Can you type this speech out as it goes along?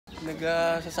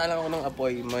Nagsasalang ako ng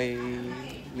apoy. May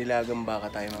nilagang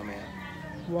baka tayo mamaya.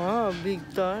 Wow, big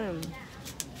time.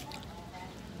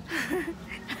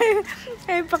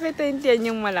 Ay, pakitain yan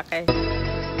yung malaki.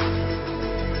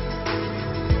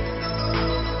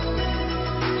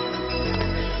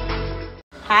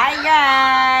 Hi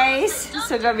guys!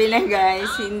 So gabi na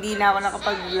guys, hindi na ako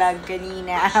nakapag-vlog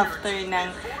kanina after ng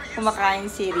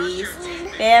kumakain series.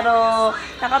 Pero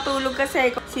nakatulog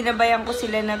kasi, sinabayan ko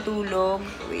sila natulog.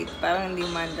 Wait, parang hindi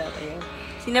manda tayo.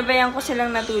 Sinabayan ko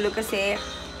silang natulog kasi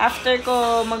after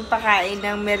ko magpakain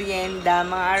ng merienda,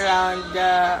 mga around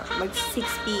mag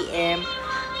 6 PM,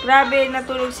 grabe,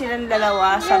 natulog silang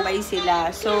dalawa, sabay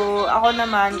sila. So, ako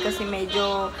naman, kasi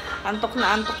medyo antok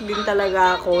na antok din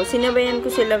talaga ako, sinabayan ko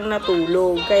silang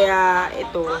natulog. Kaya,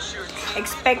 ito,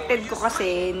 expected ko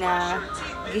kasi na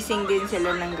gising din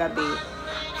sila ng gabi.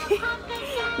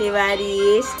 Diba,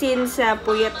 Riz? Since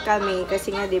puyat kami,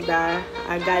 kasi nga, diba,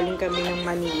 galing kami ng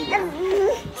Manila.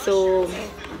 So,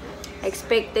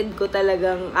 expected ko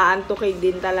talagang aantukin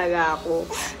din talaga ako.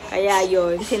 Kaya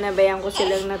yon, sinabayan ko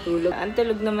silang natulog. Ang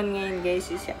tulog naman ngayon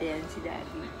guys, ayan si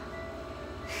Daddy.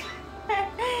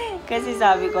 Kasi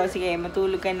sabi ko, sige,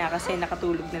 matulog ka na kasi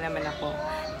nakatulog na naman ako.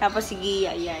 Tapos sige,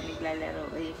 ayan, naglalaro.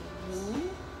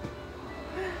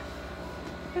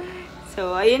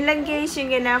 So, ayun lang guys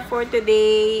yung ganap for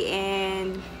today.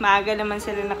 And maaga naman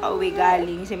sila nakauwi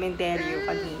galing sementeryo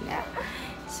kanina.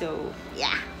 So,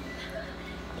 yeah.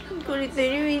 Kulit na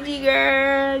ni Witty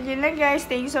girl. Yun lang guys.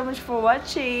 Thank you so much for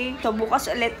watching. So bukas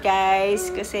ulit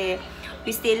guys. Kasi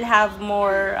we still have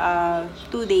more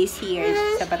 2 days here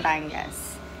sa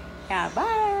Batangas. Yeah,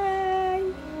 bye!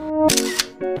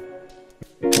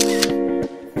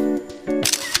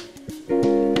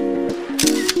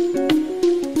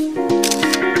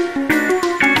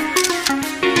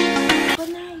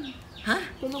 Panay! Ha?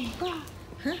 Tulog pa.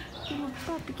 Ha? Tulog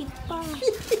pa. Pikit pa.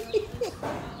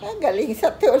 Galing sa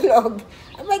tulog.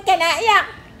 May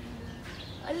kanaiyak.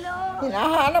 Alo.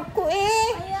 Hinahanap ko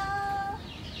eh. Ayaw.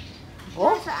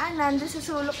 Oh? Saan? Nandun sa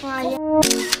sulok nga yan.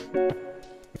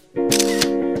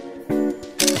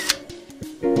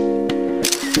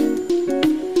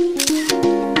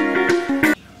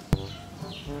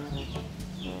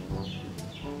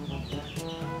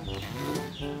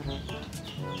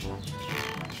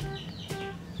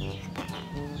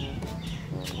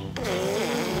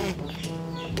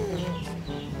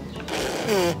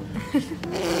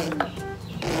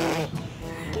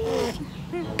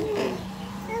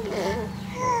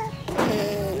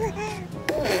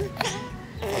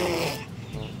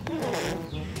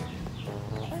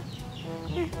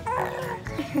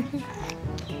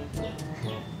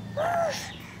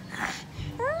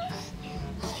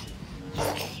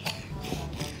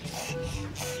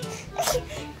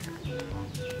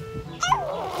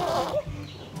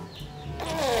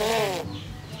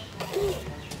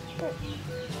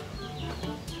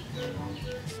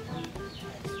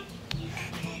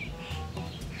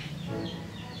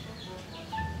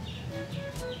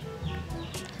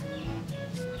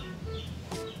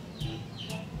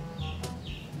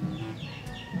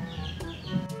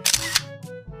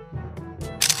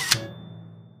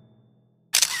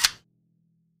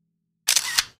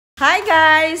 Hi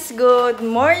guys! Good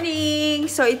morning!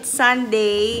 So it's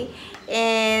Sunday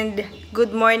and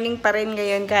good morning pa rin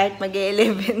ngayon kahit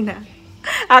mag-11 na.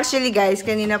 Actually guys,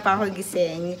 kanina pa ako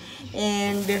gising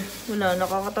and wala,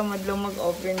 nakakatamad lang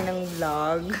mag-open ng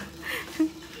vlog.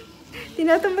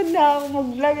 Tinatamad na ako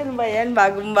mag-vlog. Ano ba yan?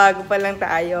 Bagong-bago pa lang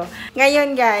tayo.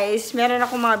 Ngayon guys, meron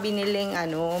ako mga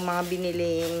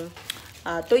biniling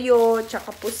tuyo,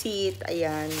 tsaka pusit.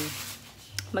 Ayan.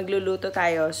 Magluluto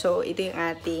tayo. So, ito yung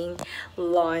ating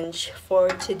lunch for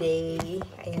today.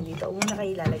 Ayan, dito. Muna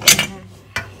kayo ilalagay na.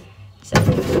 So,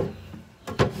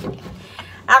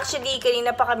 actually,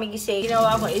 kanina pa kami gising.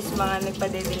 Ginawa ko is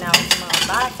nagpa-dede na ako sa mga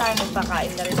bata.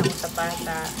 Nagpakain na rin ako sa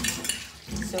bata.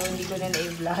 So, hindi ko na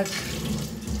na-vlog.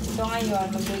 So,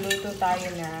 ngayon, magluluto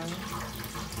tayo ng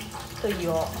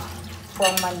tuyo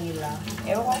from Manila.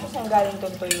 Ewan ko kung saan galing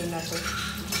itong tuyo na to.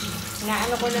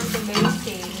 Naano ko lang ito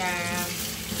guys na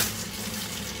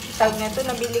tag na to,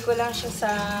 nabili ko lang siya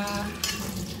sa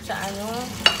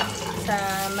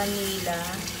Manila.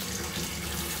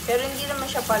 Pero hindi naman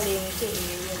siya palengke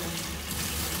eh. Yun.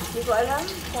 Hindi ko alam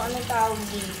kung anong tawag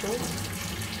dito.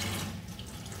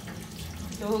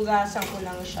 So, hugasan ko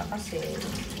lang siya kasi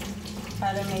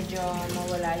para medyo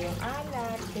mawala yung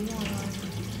alat. Ganyan.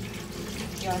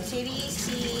 Yun, si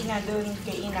Risi na doon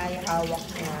kay Inay hawak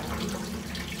na.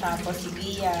 Tapos si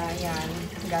Gia, yan,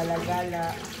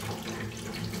 gala-gala.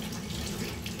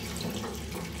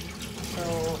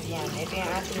 So, yan. Ito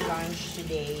yung ating lunch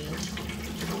today.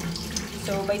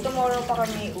 So, by tomorrow pa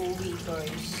kami uuwi,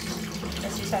 guys.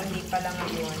 Kasi Sunday pa lang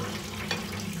ngayon.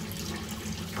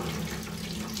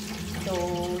 So,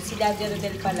 si Daddy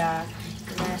Rodel pala,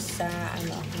 nasa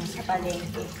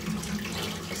palengke.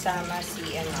 Kasama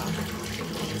sila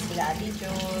Ate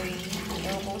Joy.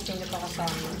 Ewan ko sino pa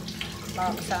kasama.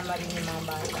 Baka kasama rin yung mga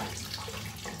bata.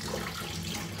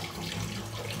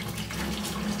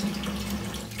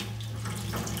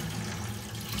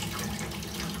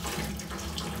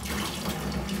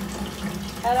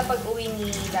 Para pag uwi ni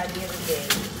Daddy Rodel,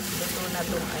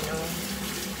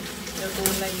 luto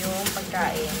na yung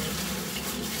pagkain.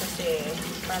 Kasi,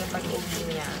 para pag uwi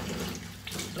niya,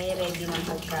 may ready ng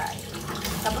pagkain.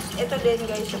 Tapos, ito din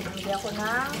guys, bumili ako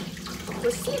ng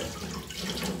pusit.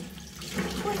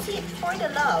 Pusit for the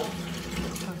love.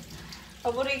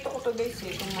 Paborito ko to guys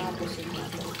itong mga pusit na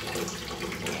to.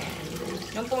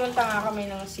 Nung pumunta nga kami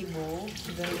ng Cebu,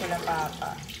 doon kala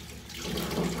Papa.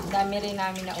 Dami rin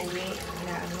namin na uwi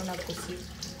na pusit.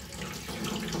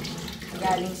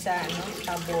 Galing sa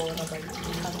Tabora ba?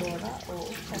 Tabora?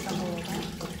 Oo, sa Tabora.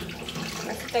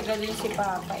 Kasi taga din si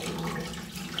Papa eh.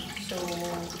 So,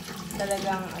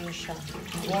 talagang siya,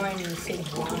 born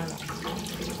Cebuano.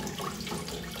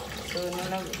 So,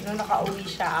 nung nakauwi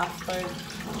siya after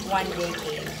 1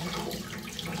 decade.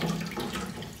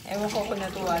 Ewan ko kung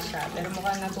natuwa siya, pero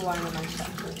mukhang natuwa naman siya.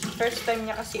 First time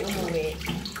niya kasi umuwi.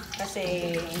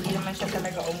 Kasi hindi naman siya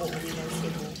talaga umuwi ng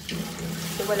Cebu.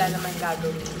 So, wala naman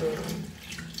gagawin doon.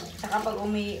 Saka pag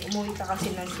umuwi ka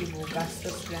kasi ng Cebu,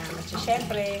 gastos lang. Kasi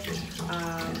syempre,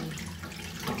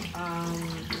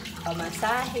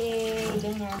 pamasahe,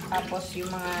 ganyan. Tapos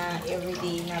yung mga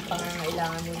everyday na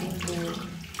pangangailangan mo din doon.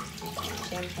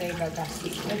 Syempre,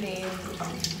 gagastos ka din.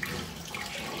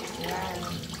 Yan.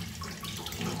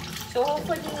 So,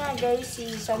 hopefully nga guys,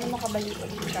 sana makabalik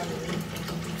ulit kami.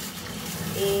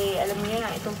 Alam niyo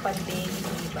na, itong pandemic,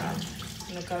 diba?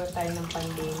 Nagkaroon tayo ng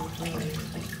pandemic ngayon.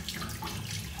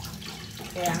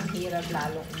 Kaya ang hirap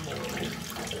lalong umuwi.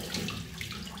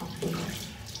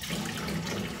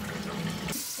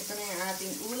 Ito na yung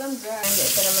ating ulam guys.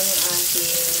 Ito naman yung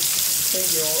ating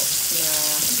tuyo na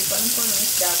hindi ko alam kung anong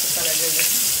isda ko talaga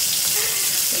guys.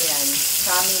 Ayan,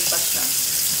 kami pa siya.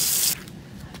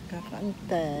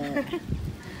 Kakanta.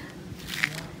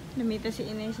 Namita si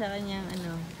Inay sa kanyang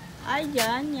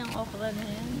yan, yung okra na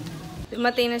yan.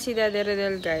 Dumating na si Daddy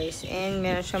Rodel guys. And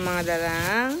meron siya mga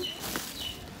dalang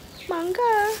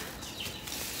mangga.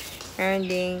 Meron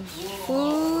ding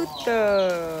puto.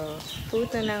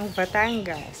 Puto ng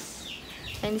Batangas.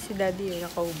 Ayun si Daddy yung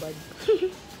nakaubad.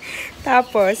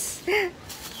 Tapos,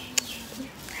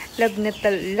 love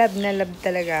na love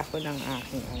talaga ako ng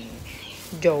aking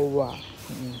jowa.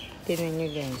 Tignan nyo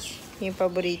guys. Yung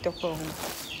paborito kong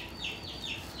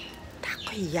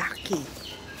takoyaki.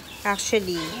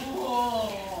 Actually,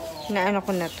 naano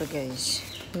ko na to guys.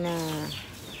 Na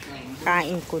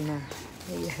kain ko na.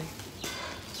 Ayan.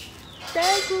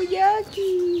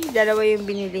 Takoyaki! Dalawa yung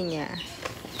binili niya.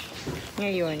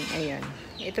 Ngayon, ayan.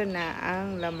 Ito na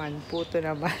ang laman. Puto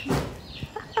naman.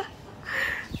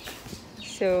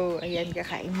 So, ayan.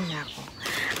 Kakain muna ako.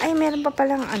 Ay, meron pa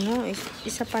palang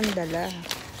isa pandala.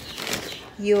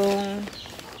 Yung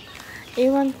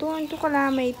ewan to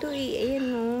kalamay ito eh.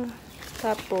 Ayan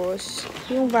Tapos,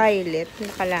 yung violet na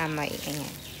kalamay.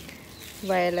 Ayan.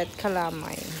 Violet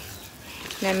kalamay.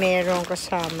 Na merong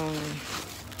kasamang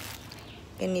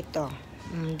ganito.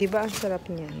 Diba ang sarap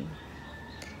niyan?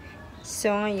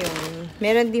 So, ngayon,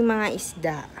 meron ding mga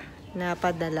isda na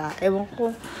padala. Ewan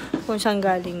ko kung saan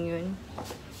galing yun.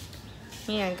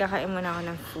 Ayan, kakain muna ako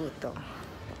ng puto.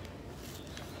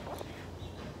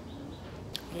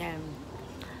 Ayan.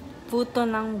 Puto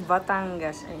ng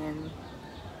Batangas. Ayan.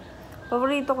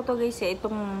 Paborito ko to guys eh.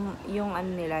 Itong, yung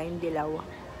nila, yung dilaw.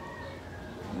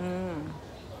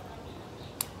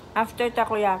 After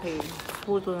takoyaki,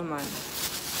 puto naman.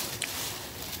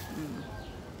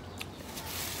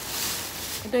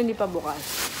 Ito hindi pa bukas.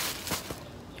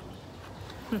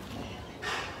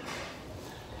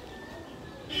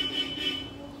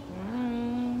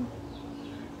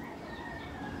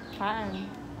 Haan.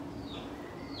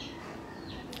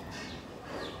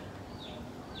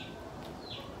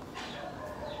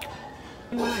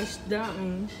 Mga isda.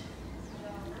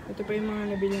 Ito pa yung mga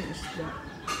nabiling isda.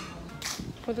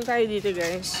 Punta tayo dito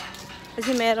guys.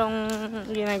 Kasi merong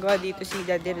ginagawa dito si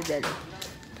Daddy Rodel.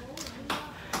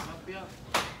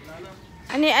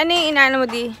 Ano yung inaano mo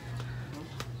di?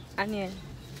 Ano yan?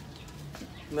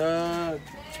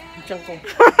 Tiyan ko.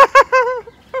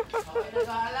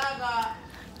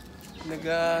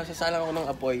 Nagsasalang ako ng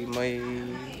apoy. May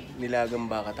nilagang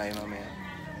baka tayo mamaya.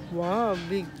 Wow,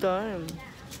 big time.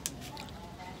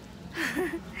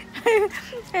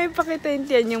 Ay, pakita yung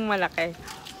tiyan yung malaki.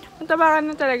 Matabakan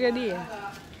na talaga di eh.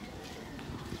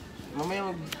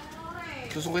 Mamaya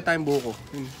susungkit tayong buko.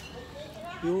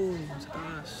 Yun, sa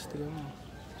taas. Tignan mo.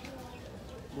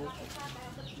 Buko.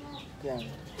 Yan.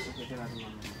 Susungkitin natin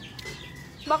mamaya.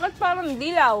 Bakit parang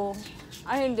dilaw?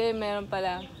 Ay, hindi. Meron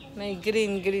pala. May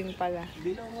green pala.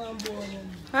 Dilaw nga ang buko yan.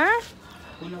 Ha?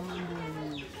 Wala nga ang buko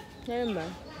yan. Yan ba?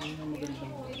 Ang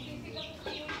magandang buko.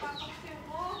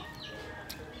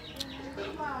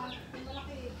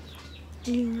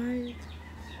 Ingay.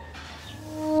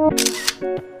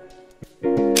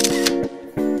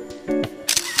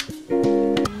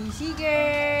 Easy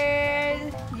girl!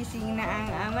 Gising na ang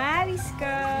amaris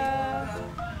ko.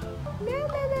 La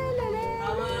la la la la.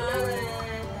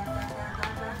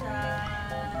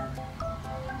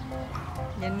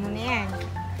 Diyan muna yan.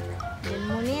 Diyan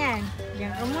muna yan.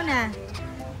 Diyan ka muna.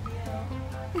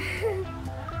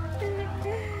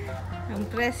 Ang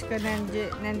press ko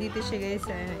nandito siya guys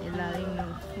sa ilalim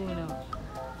ng puno.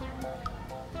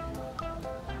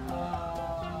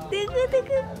 Tugu.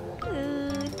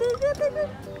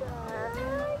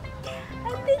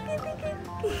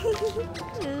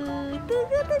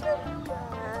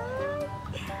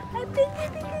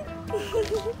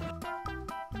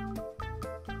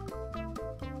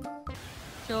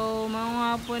 So,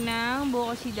 mga po ng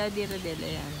buko si Daddy Rodel.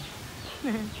 Ayan.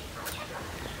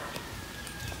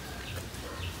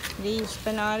 Please,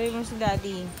 panoorin mo si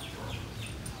Daddy.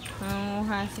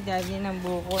 Manguha si Daddy ng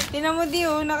buko. Tinan mo di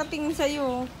oh, nakatingin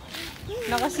sa'yo.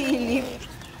 Nakasilip.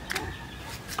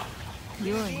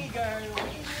 Yun.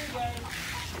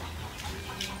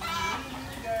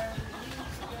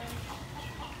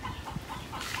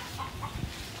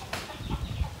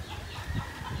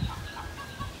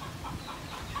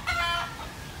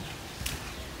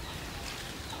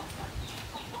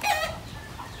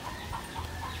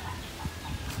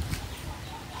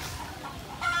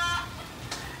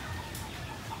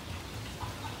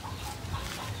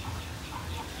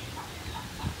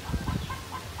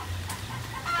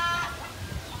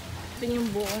 Ito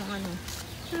yung buong ano.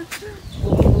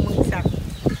 Buong bumagsak.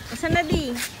 Asan na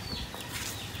di?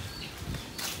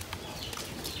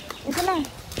 Ito na.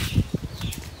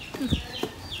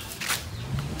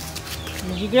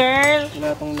 Baby girl.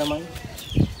 Wala itong laman.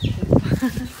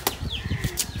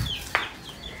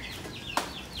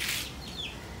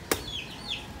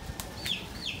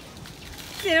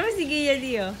 Sino mo si Gia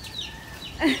di oh?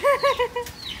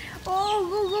 Oh,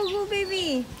 go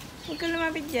baby. Huwag ka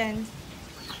lumapit dyan.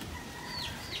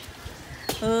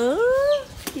 Oh,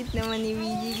 cute naman ni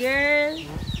Biji girl.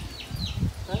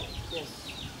 Yes.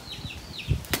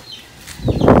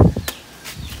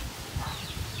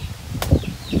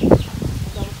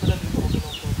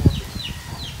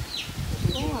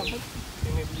 Oo nga, ba't?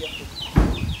 May biyak ko.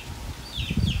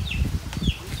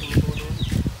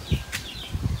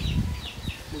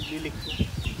 Nagbilik ko.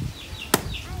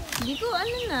 Hindi ko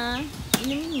ano na.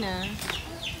 Inumin na.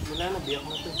 Wala na, biyak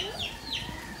na to.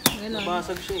 Ganon.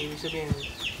 Nabasag siya, ibig sabihin.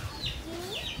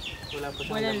 Wala pa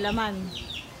siyang Walang laman.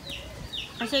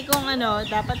 Kasi kung ano,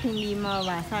 dapat hindi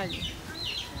mabasag.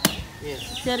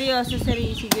 Yes. Seryoso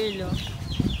si girl oh.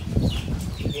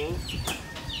 Okay.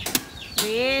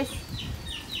 Riz!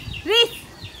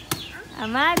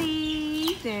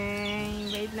 Amaris!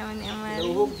 Bait naman ni Amaris.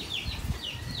 Nauhog.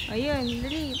 O yun,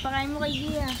 dali. Pakain mo kay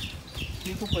Gia.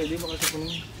 Hindi ko pwede, baka sa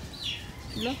kunin.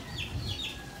 Lo?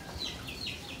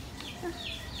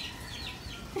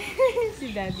 Si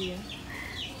Daddy yun.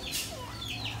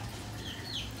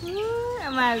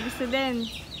 Amal, gusto din.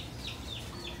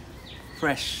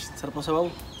 Fresh. Sarap ng sabaw.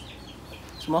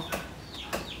 Sumo?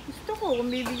 Gusto ko,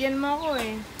 kung bibigyan mo ako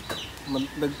eh.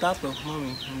 Nagtato,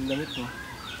 mami. Ang damit mo.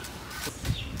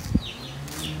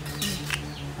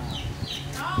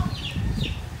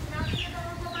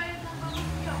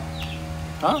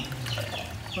 Ha?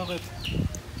 Bakit?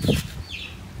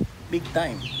 Big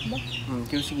time. Ba?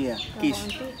 Kiss sige ya. Kiss.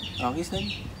 Kakaunti. Kiss daddy.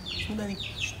 Kiss mo daddy.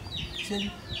 Kiss daddy.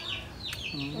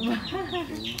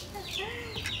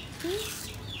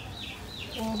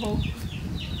 Uhog.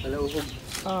 Wala uhog.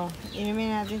 Oh,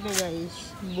 inumin natin to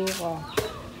guys. Buko.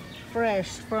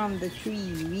 Fresh from the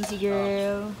tree. Easy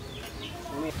girl.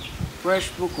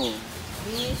 Fresh buko.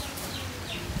 Fish.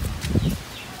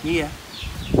 Yeah.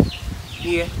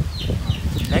 Yeah.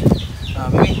 Like?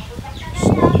 Baby.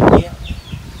 Yeah.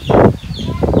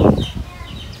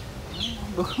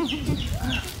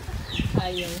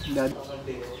 Ayaw. Dad.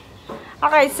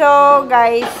 Okay, so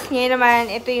guys, ngayon naman,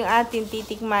 ito yung ating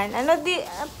titikman. Ano di,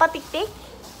 patiktik?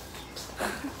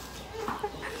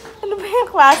 Ano ba yung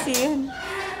klase yun?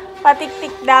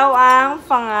 Patiktik daw ang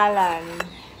pangalan.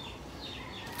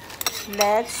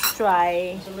 Let's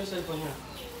try. Saan ba yung cellphone niya?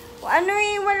 Ano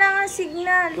eh, wala nga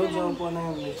signal. Doon, saan po na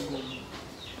yung may signal?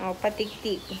 Oh,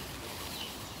 patik-tik.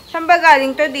 Saan ba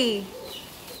galing to, di?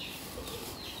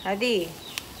 Di.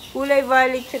 Kulay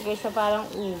violet siya guys, sa parang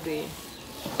ube.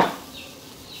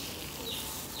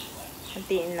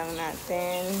 Hatiin lang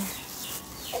natin.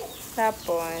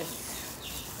 Tapos,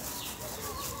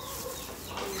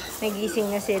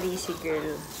 nagising na si Risi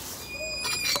girl.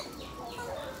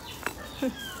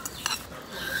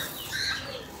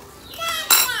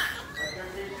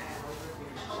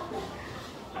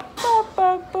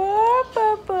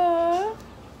 Papa.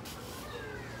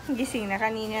 Gising na.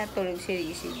 Kanina tulog si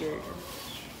Risi girl.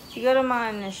 Siguro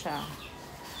mga ano siya.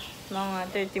 Mga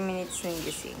 30 minutes nang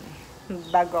gising.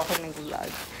 Bago ako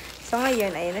nag-vlog. So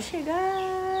ngayon, ayan na siya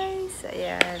guys.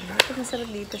 Ayan. Ito masarap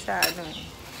dito sa ano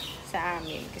sa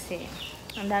amin. Kasi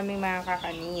ang daming mga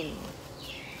kakanin.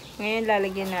 Ngayon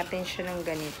lalagyan natin siya ng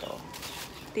ganito.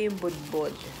 Ito yung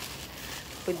budbod.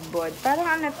 Budbod. Parang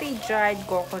ano ito yung dried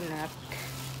coconut.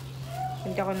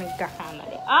 Hindi ako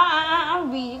nagkakamali.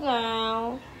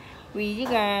 Really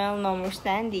girl. No more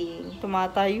standing.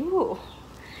 Tumatayo.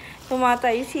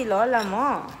 Tumatayo si lola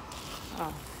mo.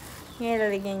 Oh. Ngayon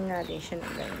lalagyan natin siya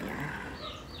ng ganyan.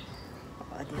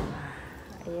 O, diba?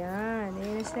 Ayan.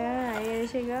 Ayan na siya. Ayan na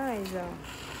siya guys. Oh.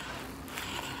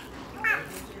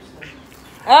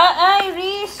 Ay,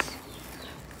 Riz!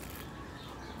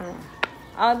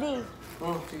 Di.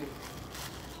 Oh, sige.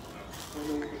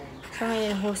 So,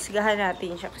 ngayon, husgahan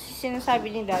natin siya. Kasi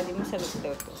sinasabi ni Daddy, masarap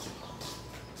daw to.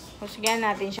 Husgahan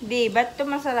natin siya. Di, ba't ito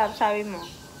masarap? Sabi mo.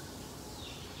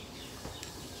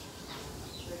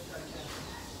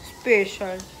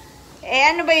 Special.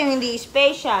 Ano ba yung hindi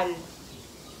special?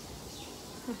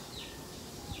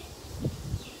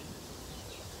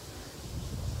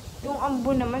 Yung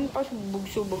ambo naman, pa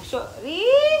subog-subog. So,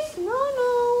 Riz! No.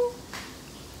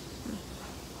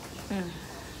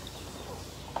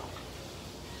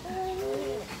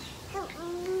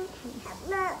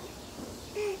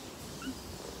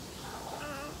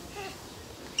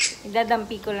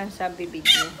 Idadampi ko lang sa bibig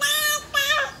niya.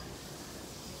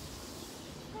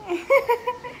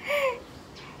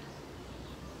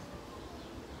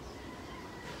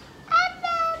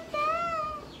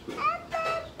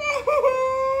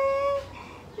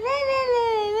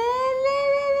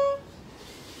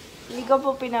 Hindi ko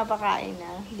po pinapakain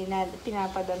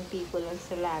pinapadampi ko lang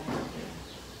sa labi.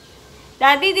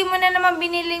 Daddy, di mo na naman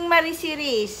biniling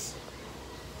marisiris.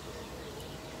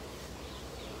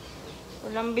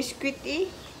 Walang biskwit eh.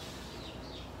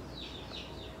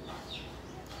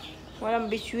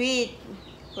 Walang biskwit.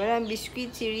 Walang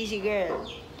biskwit si Risi girl.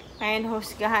 Ngayon,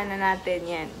 husgahan na natin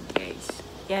yan, guys.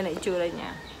 Yan ang itsura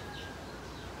niya.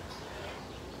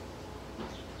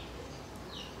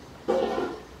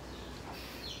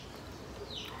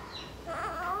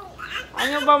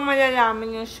 Ano ba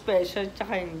malalaman yung special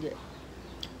tsaka hindi?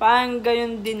 Parang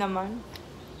ganyan din naman.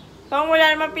 Parang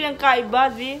wala naman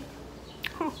pinagkaiba, di?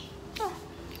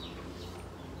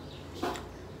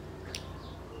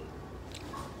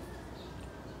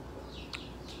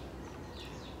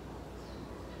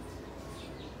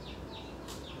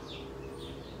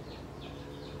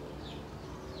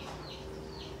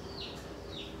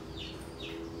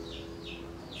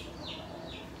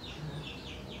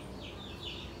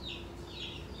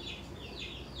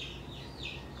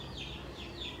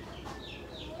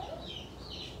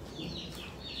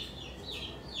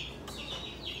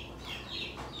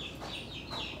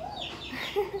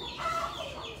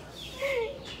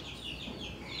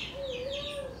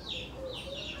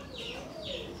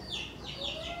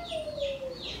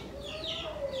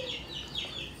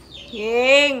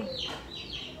 King!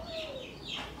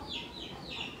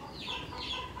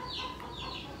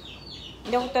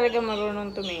 Hindi ako talaga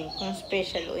marunong tumingin kung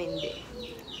special o hindi.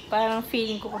 Parang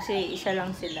feeling ko kasi isa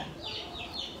lang sila.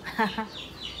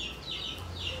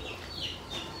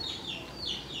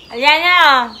 Ayan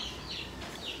na!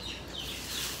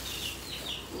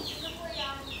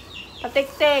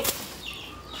 Patik-tik!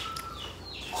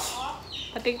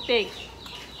 Patik-tik!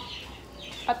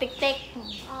 Patik-tik!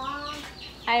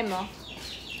 Ayaw mo?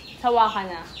 Sawa ka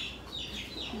na.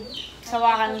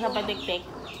 Sawa ka na sa patik-tik.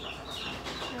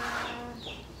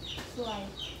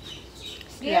 Slide.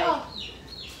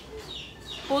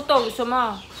 Puto, gusto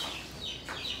mo?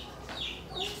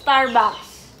 Starbucks.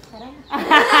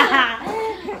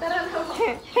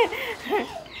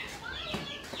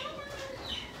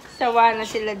 Sawa na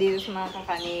sila dito sa mga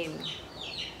kakanin.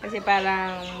 Kasi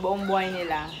parang buong buhay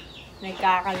nila,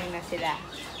 nagkakanin na sila.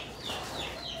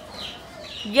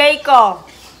 Jayco!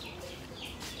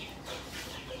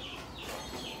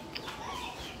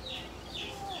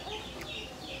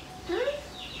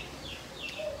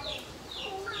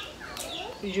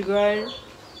 Kojie girl.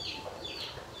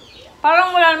 Parang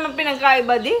wala naman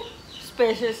pinagkaiba di.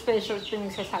 Special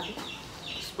pinagsasabi.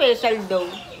 Special daw.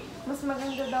 Mas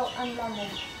maganda daw ang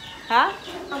lamog. Ha?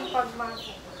 Ang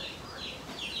pagmasa.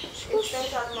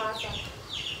 Special masa.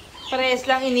 Parehas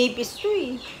lang inipis to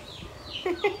eh.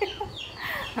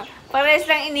 Parehas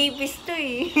lang inipis to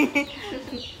eh.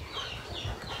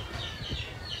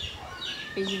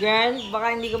 Kojie girl,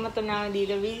 baka hindi ka matunawan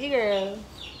dito, Kojie girl.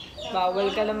 Bawal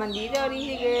ka naman dito,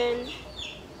 Kojie girl.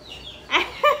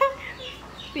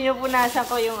 Pinupunasan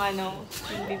ko yung yung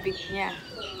bibig niya.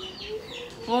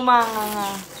 Mumanga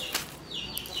nga.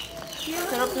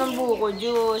 Sarap ng buko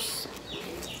juice.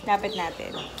 Lapit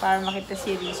natin para makita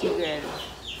si Kojie girl.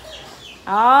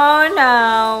 Oh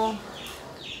no!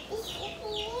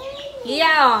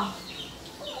 Yeah!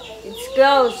 It's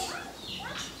close.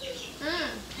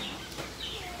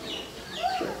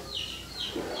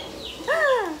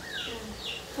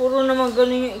 Puro naman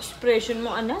ganun yung expression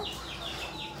mo, anak.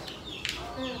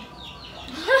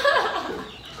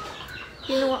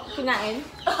 Kinain?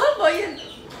 Ano yun?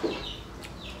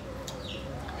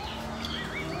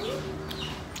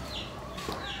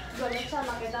 Galit siya,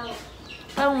 makita mo.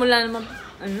 Parang wala naman,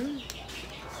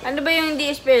 Ano ba yung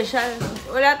hindi special?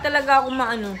 Wala talaga akong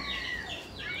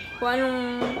kung anong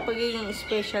pagiging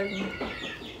special mo.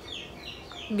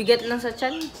 Bigat lang sa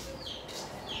tiyan.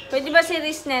 Pwede ba si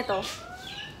Riz neto?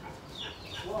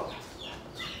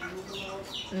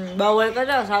 Bawal ka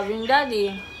daw, sabi ng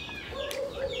daddy.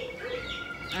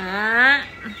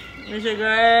 Kojie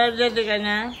girl, ready ka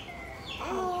na?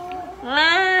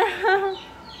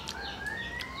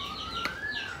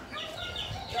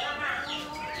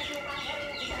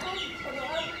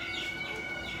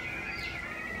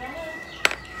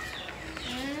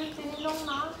 Sinilong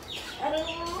na.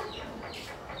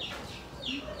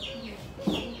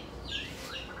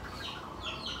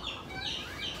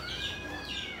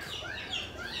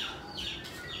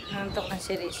 Nantok na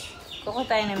si Riz. Kuko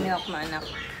tayo ng milk mo, anak.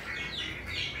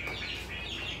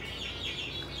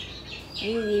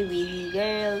 Wheezy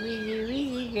girl,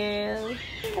 wheezy girl.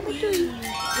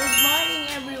 Good morning,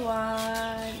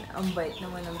 everyone. Ang bait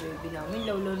naman ng baby namin.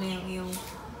 Lawlaw na yung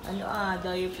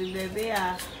diaper bebe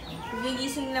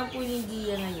Gigising lang po ni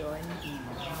Gia ngayon.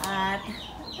 At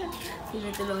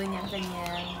tinutulungan niya ang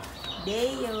kanyang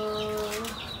Deo.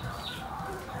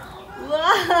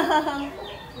 Wow!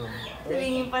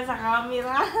 Tumingin pa sa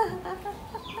camera.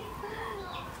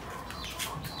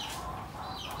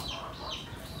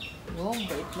 Oh, ang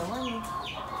bait naman eh.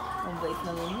 Ang bait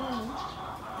naman yan.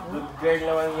 Good girl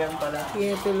naman yan pala.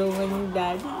 Tinutulungan yung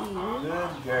daddy eh.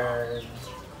 Good girl.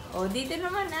 Oh, dito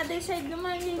naman. Other side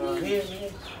naman, Lily. Oh, here.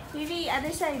 Lily,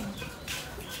 other side.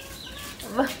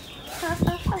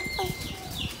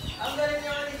 Ang galing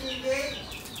naman ni Gigi.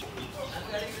 Ang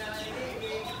galing naman ni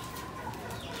Gigi.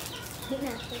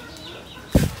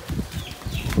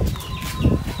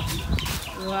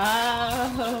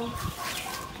 Wow!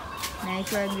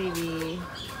 Nice one, baby.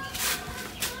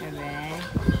 Alright.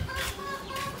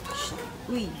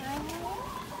 Uy!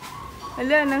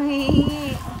 Hala,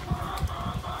 nanghihingi.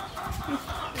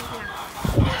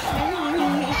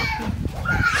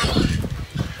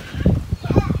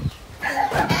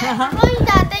 Ako yung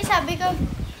tatay, sabi ko,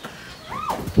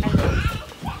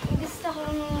 gusto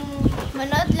kong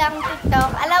manood lang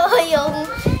TikTok. Alam mo yung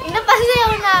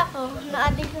napasayaw na ako.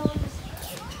 Na-addict ako.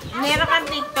 Meron kang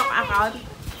TikTok account?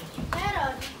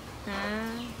 Meron.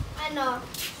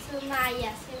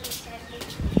 Sumaya.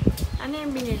 Ano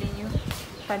yung binili niyo?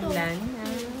 Padlan?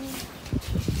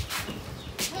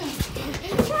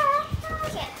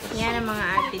 Yan ang mga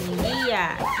ate ni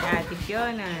Gia, si ate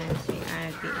Fiona, si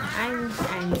ate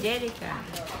Angelica.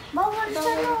 Bawal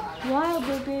siya, no? Wow,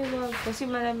 bebe, wag. Kasi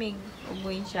malamig.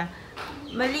 Ubuin siya.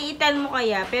 Maliitan mo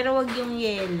kaya, pero wag yung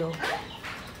yelo.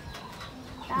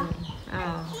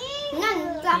 Oh.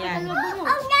 Nan, kapit Yan. ang lubo mo.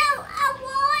 Oh no, a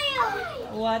boil!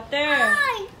 Water.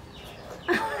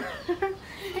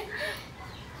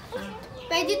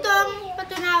 Pwede itong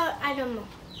patunaw, mo.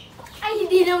 Ay,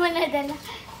 hindi naman nadala.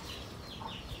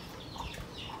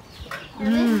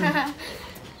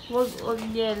 Wag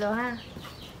yelo, ha?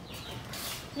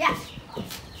 Yeah.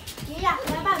 Yeah,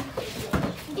 labang.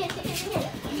 Sige.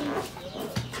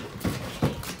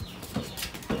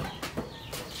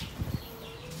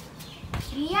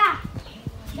 Lia.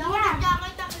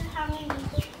 Dapat ako ng hangin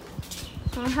dito.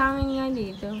 Ang hangin nga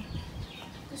dito.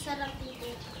 Masarap dito.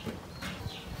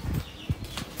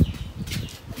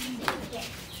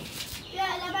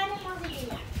 Yeah, labanan mo si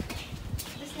Lia.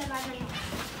 Tapos labanan mo.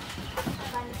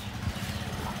 Labanan.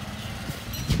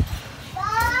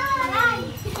 Bye!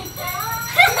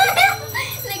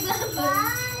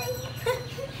 Naglaban.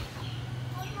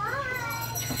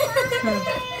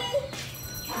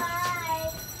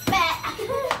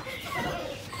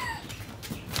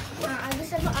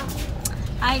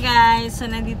 Hi guys! So,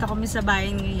 nandito kami sa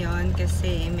bayan ngayon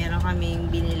kasi meron kaming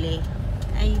binili.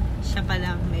 Ay, siya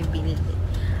pala may binili.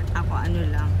 Ako, ano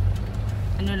lang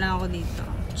ako dito.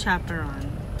 Chaperon.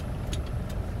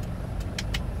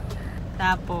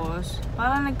 Tapos,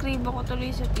 parang nag-crave ako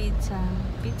tuloy sa pizza.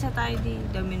 Pizza tayo di.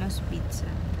 Domino's Pizza.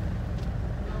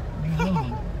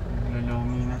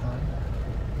 Nalumi na tayo.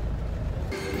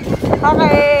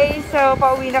 Okay, so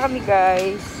pauwi na kami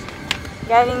guys.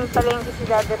 Galing palengke si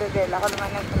Daddy Rodel. Ako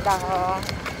naman nagpunta ko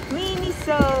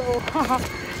Miniso.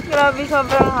 Grabe,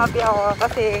 sobrang happy ako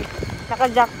kasi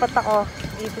naka-jackpot ako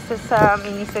dito sa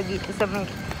Miniso, dito sa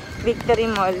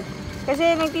Victory Mall.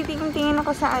 Kasi nagtitingin-tingin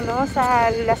ako sa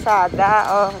sa Lazada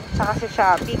o saka sa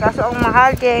Shopee. Kaso ang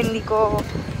mahal kaya hindi ko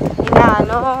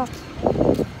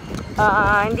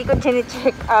hindi ko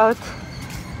chine-check out.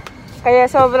 Kaya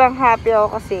sobrang happy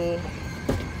ako kasi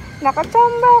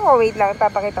nakachamba ako. Wait lang,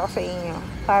 papakita ko sa inyo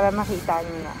para makita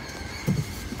nyo na.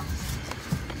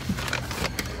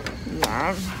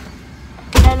 Yan.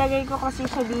 Ilalagay ko kasi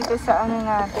siya dito sa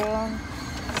natin,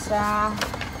 sa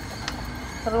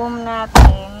room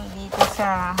natin, dito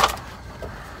sa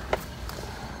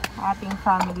ating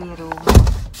family room.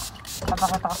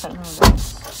 Papakita ko sa inyo guys.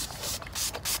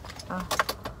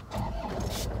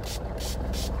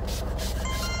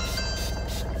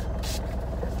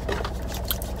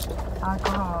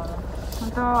 Alcohol.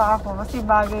 Ito ako kasi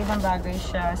bagay na bagay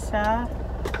siya sa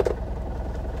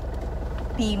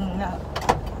team na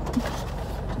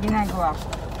ginagawa ko.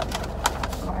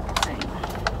 Bakit ko sa inyo?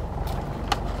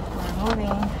 We're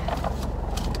moving.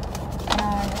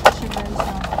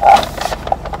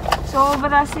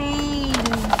 Sobra sale.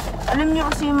 Alam nyo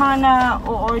kasi yung mga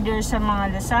na-order sa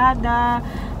mga Lazada,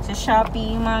 sa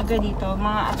Shopee, mga ganito,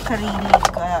 mga acrylic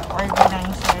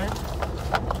organizer.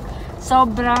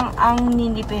 Sobrang ang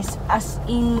ninipis. As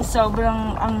in,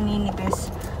 sobrang ang ninipis.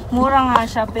 Mura nga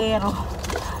siya, pero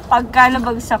pagka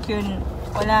nabagsak yun,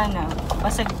 wala na.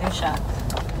 Basag na siya.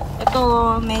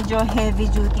 Ito, medyo heavy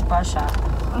duty pa siya.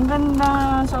 Ang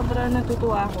ganda. Sobrang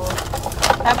natutuwa ako.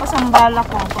 Tapos, ang bala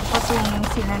ko, pagpatunin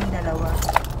silang dalawa.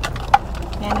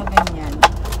 Yan o ganyan.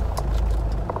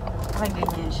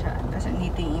 Ganyan siya. Tapos,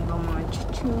 andito yung ibang mga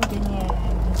chuchu, ganyan.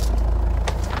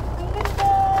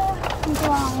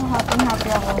 Happy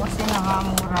ako kasi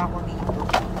nakamura ako dito.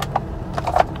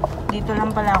 Dito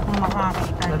lang pala ako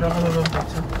makakita. Nada ka na lang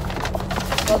pizza?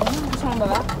 Gusto mo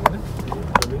ba?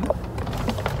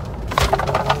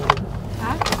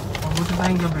 Ha? Mabuti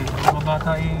tayong gabi. Mga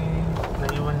bata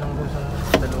naiwan lang doon sa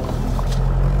dalawang.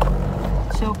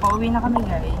 So, pauwi na kami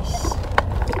guys.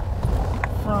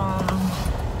 From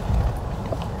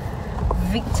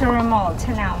Victory Mall,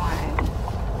 Tanawan.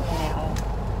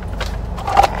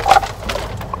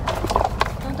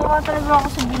 Talaga ako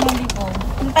sa binili ko.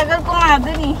 Ang tagal ko nga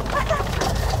dun eh.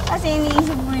 Kasi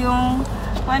iniisip ko yung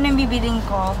kung ano yung bibiling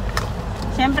ko.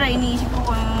 Siyempre iniisip ko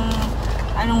kung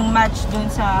anong match dun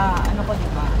sa ko,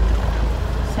 diba?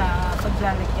 Sa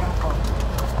paglalagyan ko.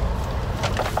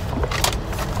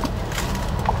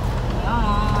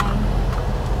 Ayan.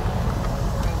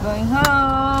 We're going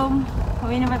home.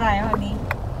 Uwi na ba tayo, honey?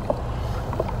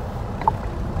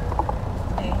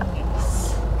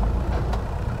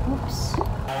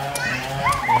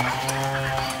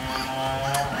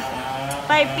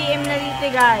 5 PM na dito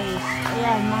guys.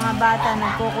 Ayan, mga bata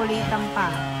nagkukulitan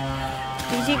pa.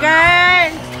 Easy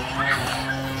girl!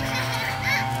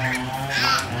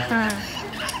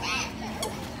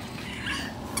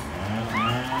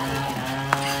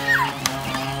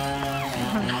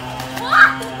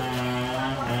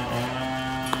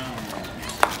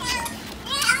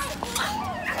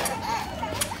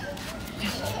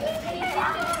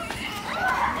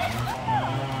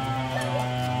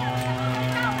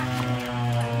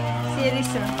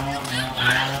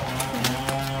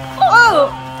 Oh!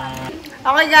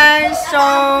 Okay guys, so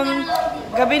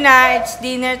gabi na, it's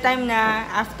dinner time na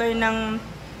after ng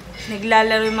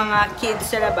naglalaro yung mga kids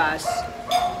sa labas.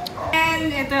 And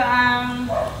ito ang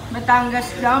Batangas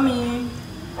gummy,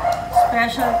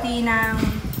 specialty ng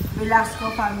Velasco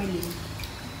family.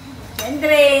 Si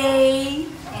Andre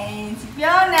and si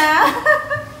Fiona.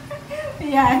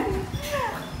 Ayan.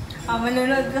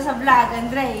 Manunod ko sa vlog,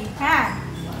 Andre. Ha?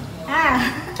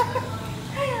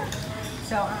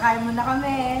 So, kakain muna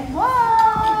kami.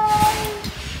 Wow!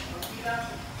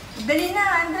 Dali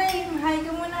na, Andre. Hi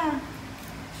ka muna.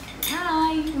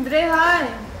 Hi. Andre, hi.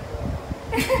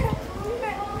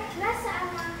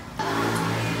 Nasaan na?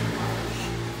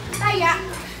 Kaya.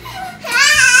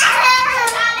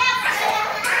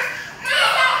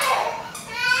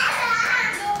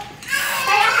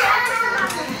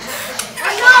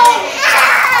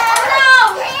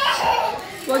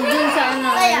 Huwag dun sa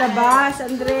ano.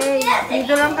 Andre.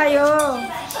 Dito lang kayo.